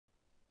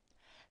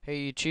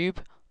Hey YouTube,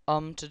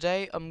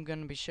 today I'm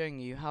going to be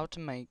showing you how to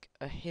make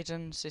a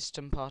hidden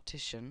system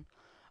partition,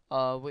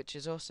 which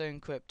is also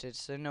encrypted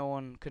so no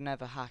one can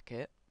ever hack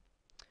it.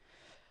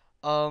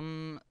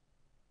 Um,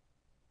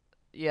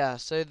 yeah,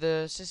 so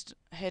the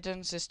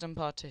hidden system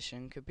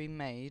partition could be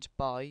made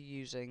by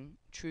using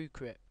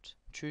TrueCrypt.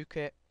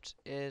 TrueCrypt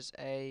is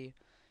a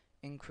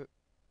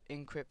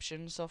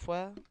encryption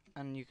software,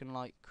 and you can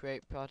like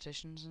create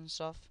partitions and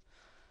stuff.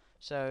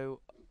 So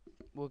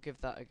we'll give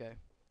that a go.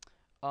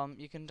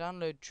 You can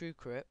download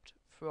TrueCrypt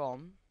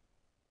from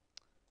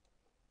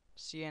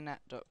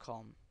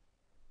cnet.com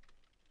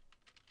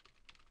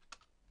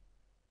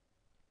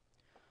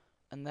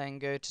and then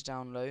go to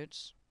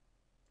downloads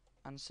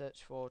and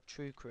search for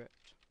TrueCrypt.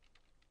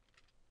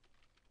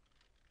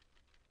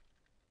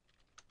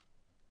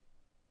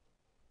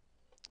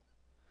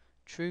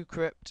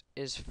 TrueCrypt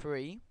is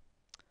free,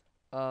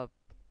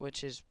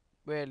 which is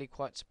really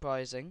quite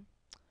surprising.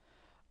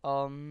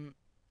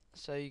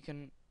 So you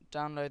can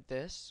download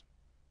this.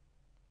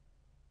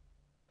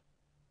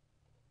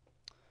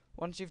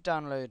 Once you've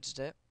downloaded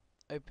it,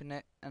 open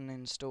it and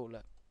install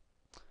it.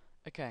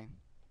 Okay.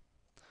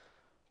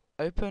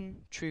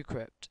 Open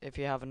TrueCrypt if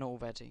you haven't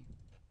already,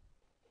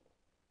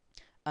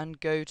 and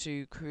go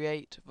to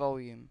Create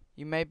Volume.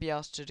 You may be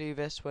asked to do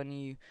this when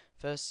you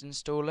first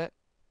install it.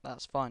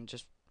 That's fine,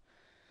 just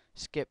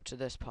skip to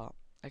this part.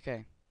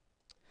 Okay,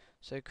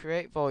 so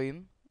create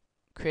volume,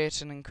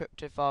 create an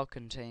encrypted file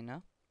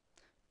container,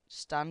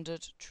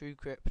 standard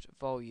TrueCrypt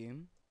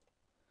volume,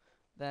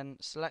 then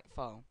select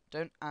file.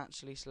 Don't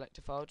actually select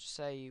a file, just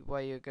say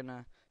where you're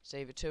gonna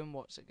save it to and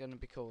what's it gonna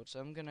be called. So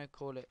I'm gonna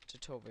call it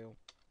tutorial,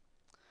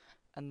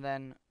 and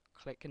then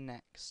click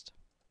next.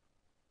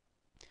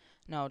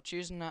 Now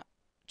choose an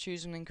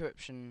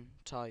encryption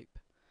type.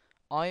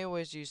 I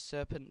always use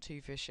Serpent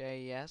Twofish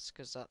AES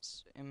because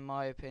that's, in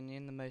my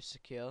opinion, the most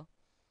secure.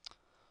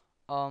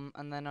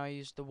 And then I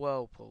use the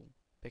Whirlpool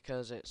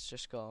because it's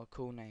just got a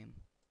cool name.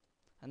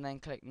 And then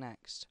click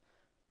next.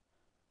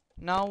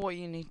 Now what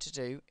you need to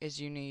do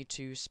is you need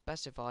to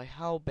specify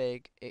how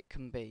big it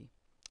can be.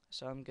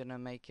 So I'm gonna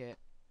make it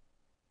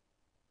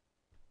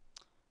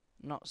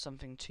not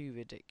something too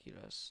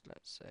ridiculous.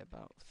 Let's say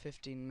about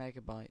 15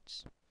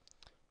 megabytes.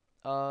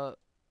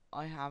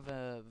 I have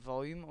a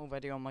volume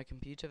already on my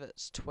computer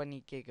that's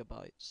 20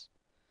 gigabytes.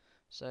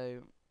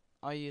 So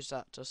I use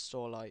that to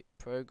store like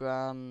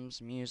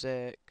programs,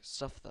 music,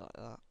 stuff like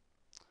that.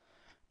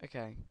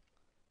 Okay,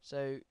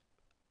 so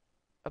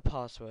a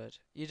password.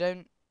 You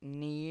don't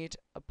need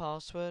a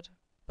password,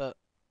 but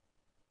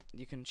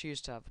you can choose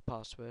to have a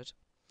password.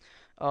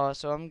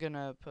 So I'm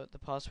gonna put the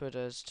password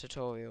as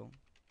tutorial.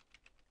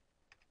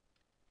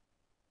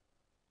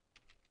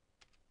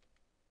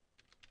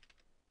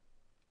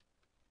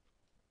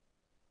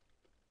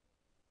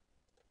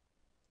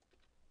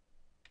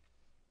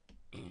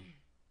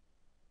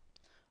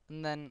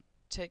 And then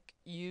tick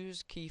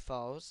use key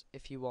files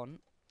if you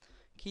want.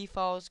 Key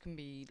files can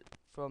be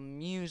from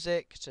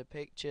music to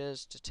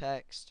pictures to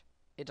text.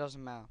 It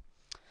doesn't matter.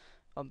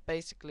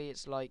 Basically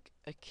it's like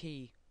a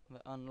key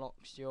that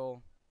unlocks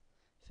your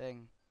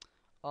thing.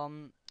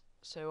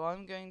 So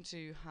I'm going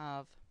to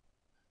have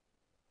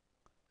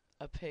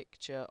a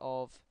picture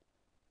of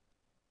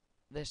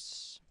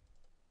this,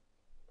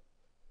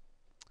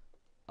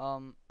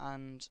 and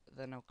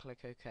then I'll click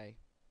OK.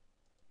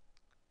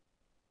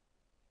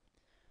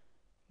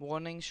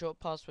 Warning: short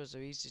passwords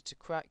are easy to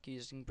crack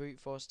using brute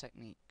force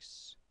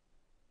techniques.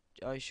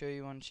 Are you sure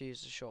you want to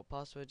use a short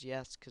password?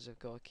 Yes, because I've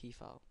got a key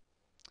file.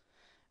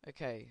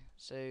 Okay,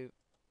 so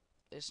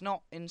it's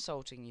not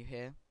insulting you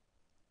here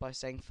by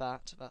saying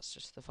fat, that's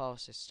just the file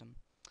system.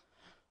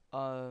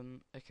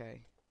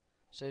 Okay,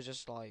 so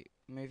just like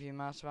move your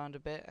mouse around a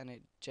bit and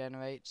it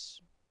generates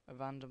a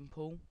random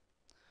pool.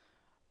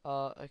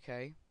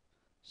 Okay,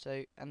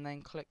 so and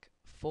then click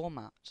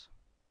format,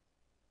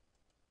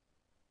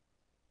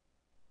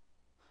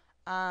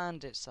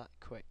 and it's that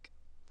quick.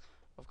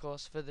 Of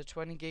course, for the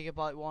 20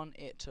 gigabyte one,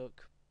 it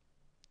took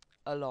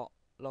a lot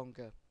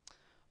longer.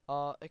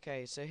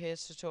 Okay, so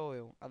here's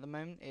tutorial. At the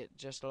moment, it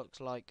just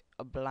looks like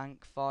a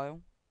blank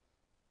file.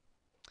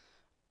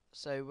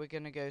 So we're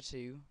gonna go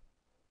to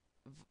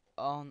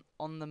on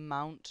the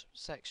mount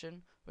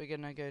section. We're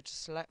gonna go to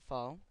select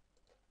file,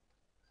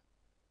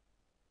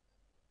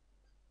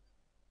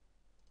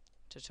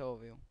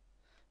 tutorial,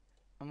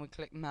 and we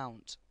click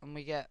mount, and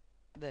we get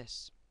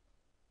this.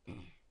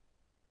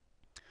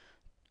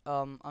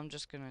 I'm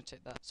just gonna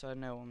tick that so I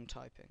know what I'm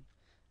typing.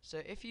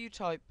 So if you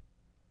type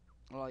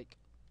like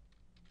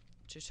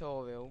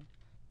tutorial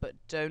but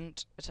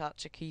don't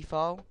attach a key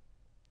file,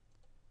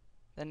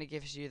 then it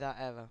gives you that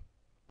error.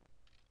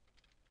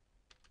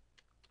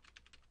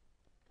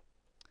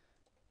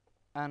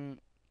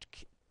 And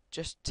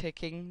just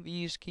ticking the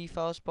use key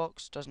files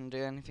box doesn't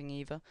do anything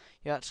either.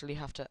 You actually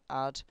have to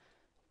add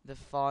the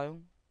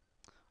file.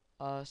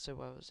 So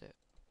where was it?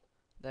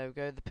 There we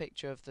go, the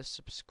picture of the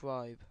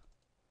subscribe.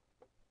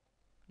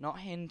 Not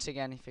hinting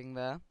anything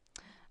there.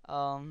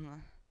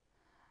 And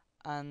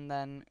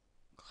then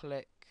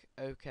click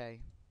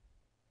OK.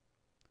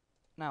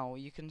 Now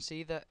you can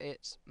see that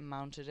it's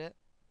mounted it.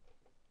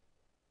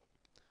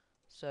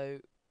 So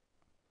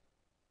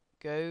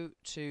go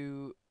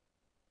to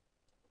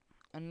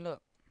and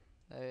look,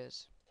 there it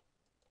is.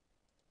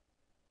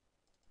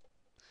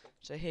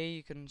 So here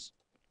you can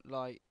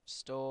like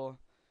store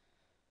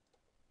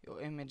your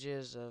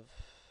images of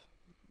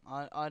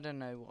I don't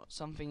know what,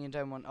 something you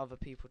don't want other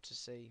people to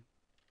see.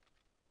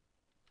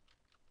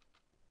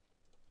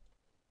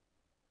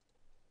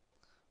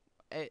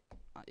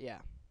 Yeah.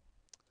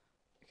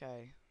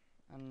 Okay.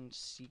 And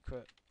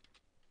secret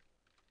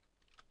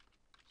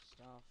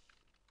stuff.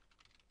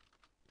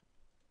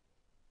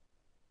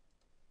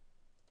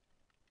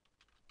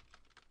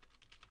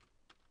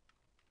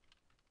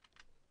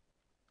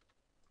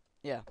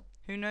 Yeah.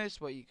 Who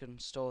knows what you can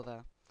store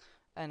there?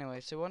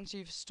 Anyway, so once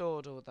you've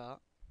stored all that,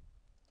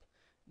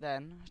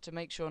 then to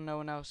make sure no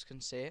one else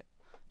can see it,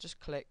 just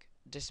click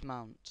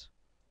dismount.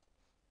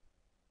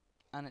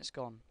 And it's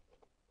gone.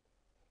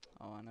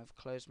 Oh, and I've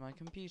closed my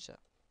computer.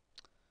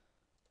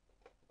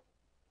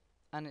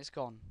 And it's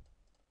gone.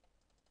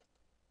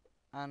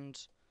 And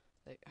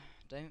they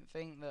don't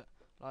think that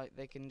like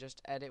they can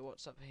just edit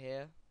what's up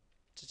here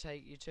to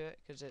take you to it,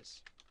 because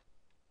it's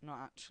not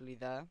actually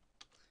there.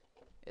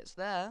 It's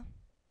there,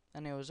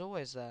 and it was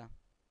always there.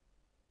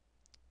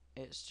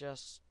 It's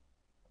just,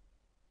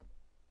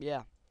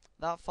 yeah,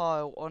 that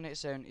file on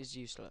its own is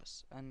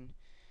useless, and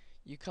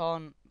you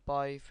can't,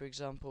 by for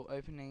example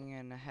opening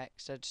in a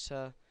hex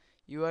editor,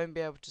 you won't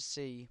be able to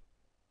see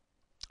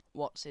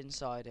what's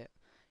inside it,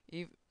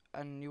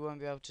 and you won't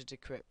be able to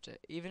decrypt it.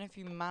 Even if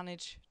you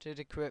manage to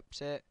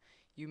decrypt it,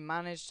 you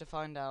manage to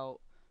find out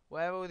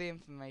where all the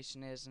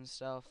information is and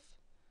stuff,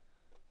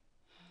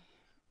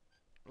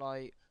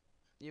 like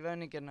you've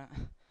only gonna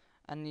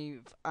and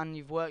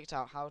you've worked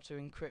out how to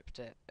encrypt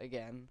it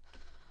again.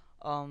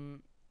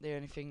 The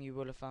only thing you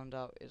will have found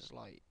out is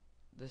like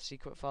the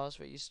secret files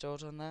that you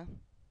stored on there.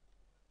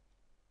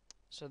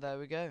 So there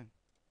we go.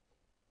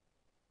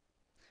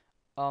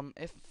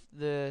 If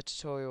the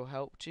tutorial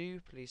helped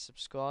you, please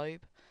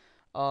subscribe.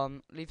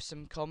 Leave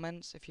some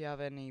comments if you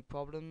have any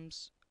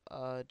problems.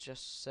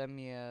 Just send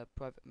me a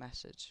private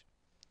message.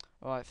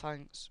 Alright,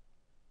 thanks.